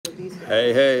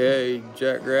Hey,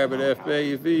 Jack Rabbit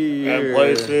FPV here. And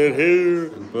place it here.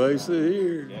 And place it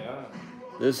here. Yeah.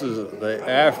 This is the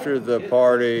after the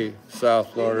party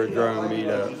South Florida drone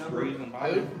meetup.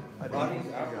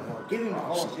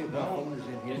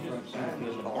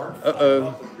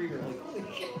 Uh-oh.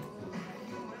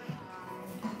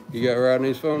 You got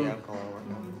Rodney's phone?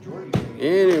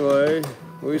 Anyway,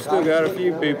 we still got a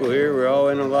few people here. We're all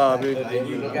in the lobby.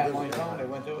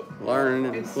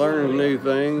 Learning new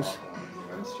things.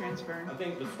 Transferring.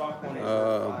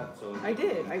 I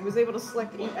did. I was able to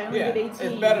select. I only did 18.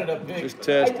 It's better to pick. Just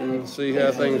testing, see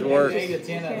how things work.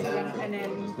 And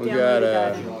then We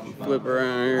got flip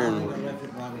around here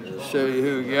and show you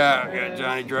who we got. We got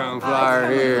Johnny Drone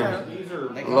Flyer here.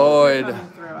 Lloyd,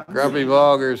 Grumpy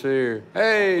Vloggers here.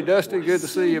 Hey, Dusty, good to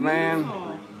see you, man.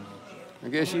 I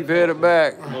guess you've headed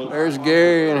back. There's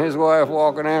Gary and his wife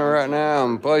walking in right now.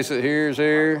 And Place It Here's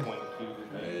here.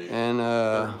 And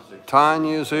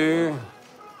Tanya's here.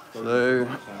 So,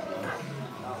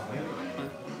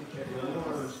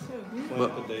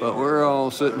 but we're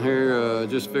all sitting here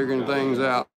just figuring things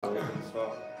out.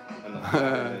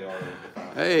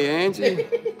 Hey, Angie.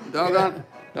 Doggone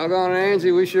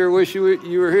Angie, we sure wish you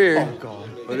were here.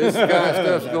 But this kind of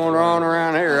stuff's going on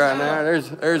around here right now.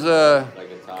 There's a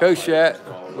Coach Chat.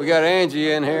 We got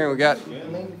Angie in here. We got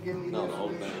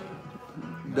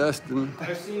Dustin.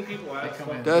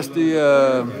 Dusty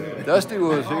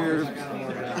was here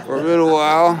for a little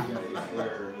while,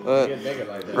 but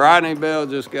Rodney Bell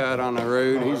just got on the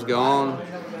road. He's gone.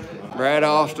 Brad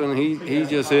Austin, he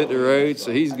just hit the road,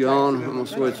 so he's gone. I'm gonna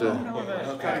switch the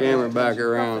camera back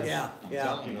around.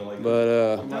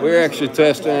 But we're actually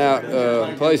testing out.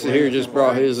 Place It Here just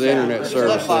brought his internet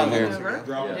service in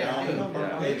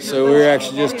here, so we're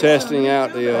actually just testing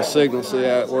out the signal, see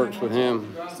how it works with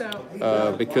him.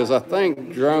 Because I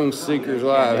think Drone Seekers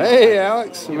Live. Hey,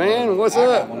 Alex, man, what's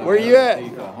up? Where you at?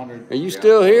 Are you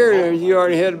still here, or are you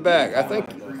already headed back? I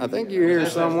think you're here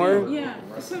somewhere. Yeah.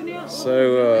 So now.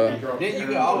 So. You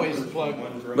can always plug.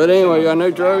 But anyway, I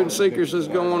know Drone Seekers is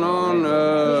going on.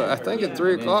 I think at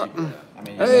 3 o'clock.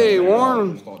 Hey,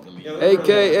 Warren,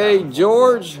 aka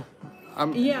George. I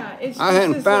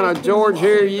hadn't found a George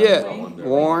here yet,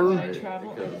 Warren.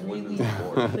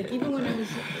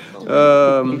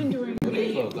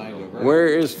 Where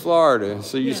is Florida?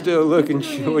 So you still looking?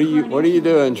 What are you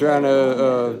doing? Trying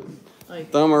to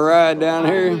thumb a ride down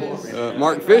here?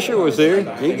 Mark Fisher was here.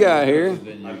 He got here.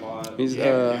 He's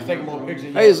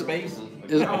hey,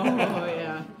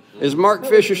 is Mark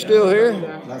Fisher still here?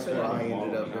 That's what I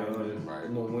ended up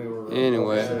doing when we were.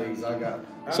 Anyway.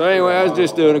 So anyway, I was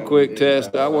just doing a quick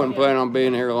test. I wasn't planning on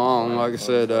being here long. Like I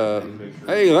said,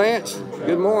 hey Lance,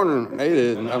 good morning. Hey,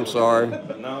 didn't. I'm sorry.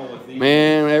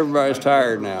 Man, everybody's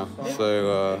tired now.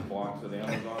 So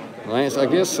Lance, I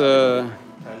guess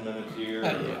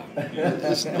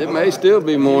it may still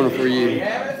be morning for you.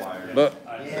 But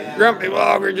Grumpy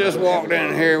Vlogger just walked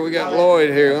in here. We got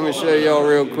Lloyd here. Let me show y'all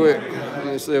real quick. Let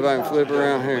me see if I can flip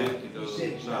around here.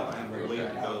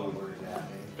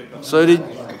 So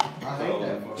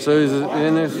is it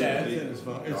in this?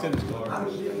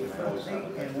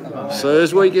 So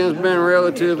this weekend's been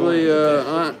relatively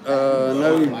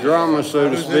no drama, so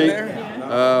to speak.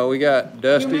 We got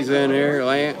Dusty's in here,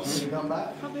 Lance,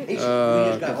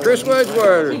 Chris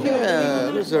Wedgewater.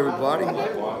 Yeah, this is everybody.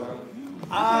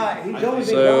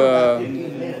 So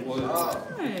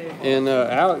and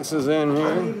Alex is in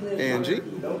here. Angie.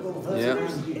 Yep.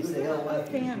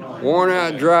 Worn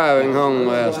out driving home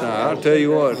last night. I'll tell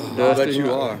you what, Dusty, I bet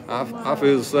you are. I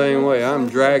feel the same way. I'm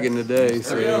dragging today.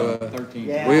 So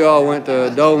we all went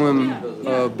to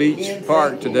Dolman Beach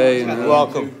Park today and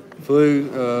flew.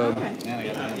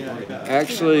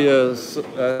 Actually, I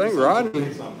think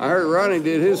I heard Rodney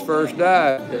did his first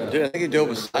dive. Dude, I think he dove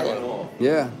with Silo.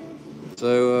 Yeah.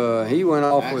 So he went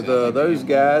off with those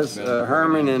guys,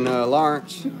 Herman and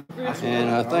Lawrence. And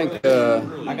I think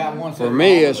for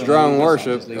me, it's Drone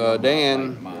Worship.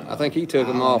 Dan, I think he took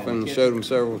them off and showed them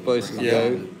several places to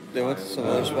go. They went to some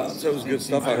other spots. That was good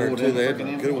stuff I heard too. They had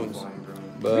good ones.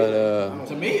 But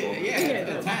To me, at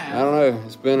the time. I don't know.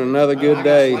 It's been another good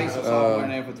day.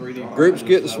 Groups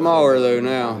getting smaller though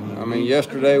now. I mean,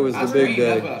 yesterday was the big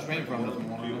day.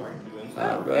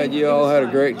 I'm glad you all had a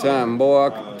great time, boy.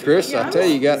 Chris, I tell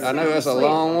you, I know that's a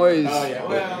long ways.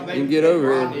 But you can get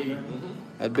over here.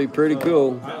 That'd be pretty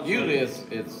cool. Usually it's.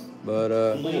 But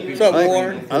I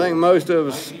think most of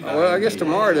us. Well, I guess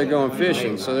tomorrow they're going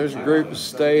fishing, so there's groups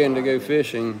staying to go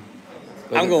fishing.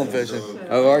 I'm going fishing.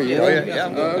 Oh, are you? Oh yeah.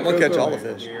 I'm gonna catch all the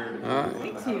fish. All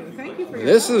right. Thank you for your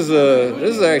This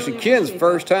is actually Ken's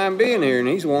first time being here, and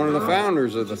he's one of the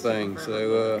founders of the thing.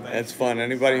 So It's fun.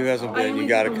 Anybody who hasn't been, you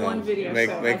gotta come.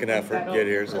 Make an effort. Get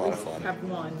here. It's a lot of fun.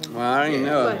 well, I didn't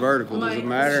know it was vertical. Does it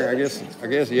matter? I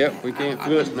guess. Yep. We can't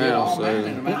flip now.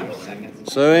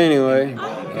 So anyway.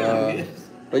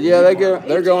 But yeah,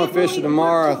 they're going fishing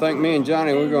tomorrow. I think me and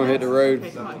Johnny, we're going to hit the road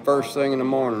first thing in the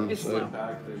morning. So,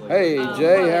 hey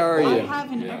Jay, how are I you?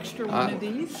 have an extra one of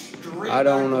these. I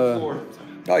don't. Oh,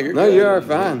 you're No, good. you are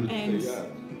fine. And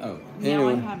now I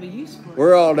Anyway, have a use for it.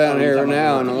 we're all down here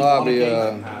now in the lobby,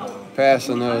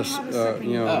 passing us,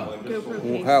 you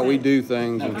know, how we do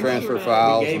things and transfer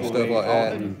files and stuff like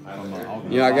that. And,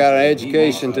 you know, I got an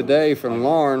education today from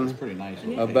Lauren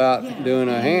about doing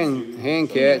a hand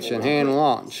catch and hand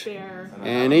launch.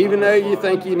 And even though you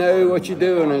think you know what you're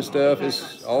doing and stuff,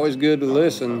 it's always good to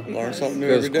listen. Learn something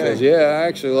new every day. Because, yeah, I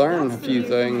actually learned a few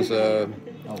things.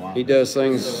 He does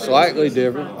things slightly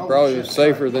different, probably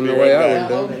safer than the way I would have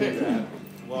done it.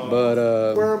 But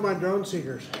Where are my drone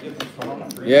seekers?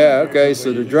 yeah, okay.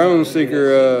 So the drone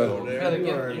seeker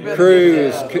crew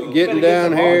is getting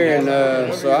down here,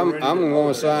 and so I'm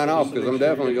going to sign off because I'm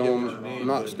definitely going to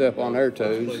not step on their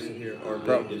toes.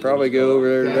 Probably go over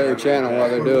there to their channel while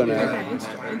they're doing that.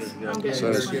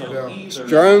 So it's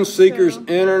Drone Seekers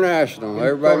International.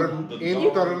 Everybody.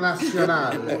 Internacional.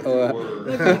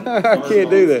 I can't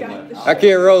do that. I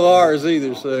can't roll R's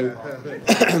either.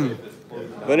 So.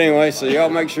 But anyway, so y'all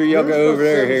make sure y'all go over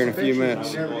there here in a few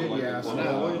minutes.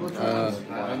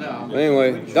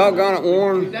 Anyway, doggone it,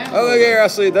 Warren. Oh, look here, I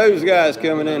see those guys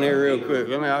coming in here real quick.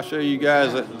 I'll show you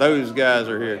guys that those guys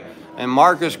are here. And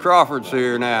Marcus Crawford's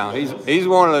here now. He's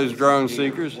one of those drone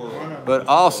seekers, but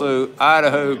also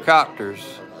Idaho Copters.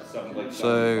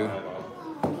 So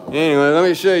anyway, let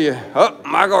me show you. Oh,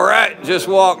 Michael Wright just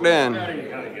walked in.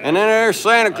 And then there's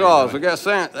Santa Claus. We got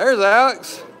Santa. There's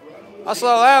Alex. I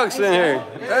saw Alex in here.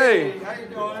 Hey,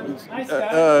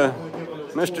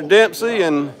 Mr. Dempsey,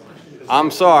 and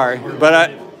I'm sorry, but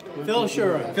Phil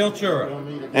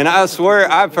Chura. and I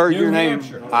swear I've heard your name.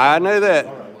 I know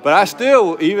that, but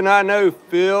I know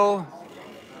Phil.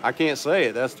 I can't say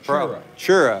it. That's the problem.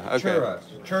 Chura. Okay.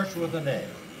 Chura. Church with an A.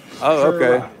 Oh,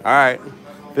 okay. All right.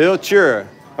 Phil Chura.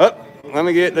 Oh, let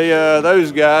me get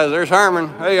those guys. There's Herman.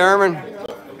 Hey, Herman.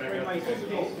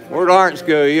 Where'd Lawrence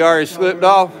go? He already slipped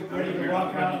off?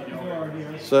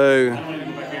 So,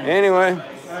 anyway.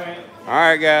 All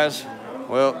right, guys.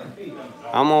 Well,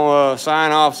 I'm going to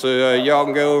sign off so y'all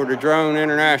can go over to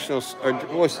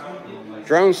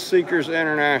Drone Seekers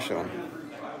International.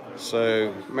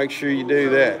 So, make sure you do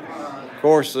that. Of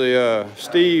course,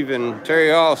 Steve and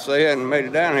Terry Hoss, they hadn't made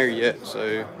it down here yet,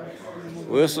 so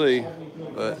we'll see.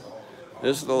 But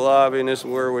this is the lobby, and this is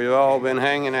where we've all been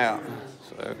hanging out.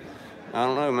 So, I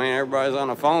don't know, man. Everybody's on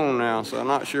the phone now, so I'm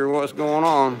not sure what's going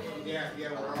on.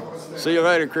 See you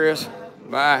later, Chris.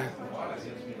 Bye.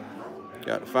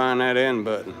 Got to find that end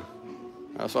button.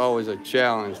 That's always a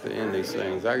challenge to end these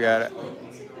things. I got it.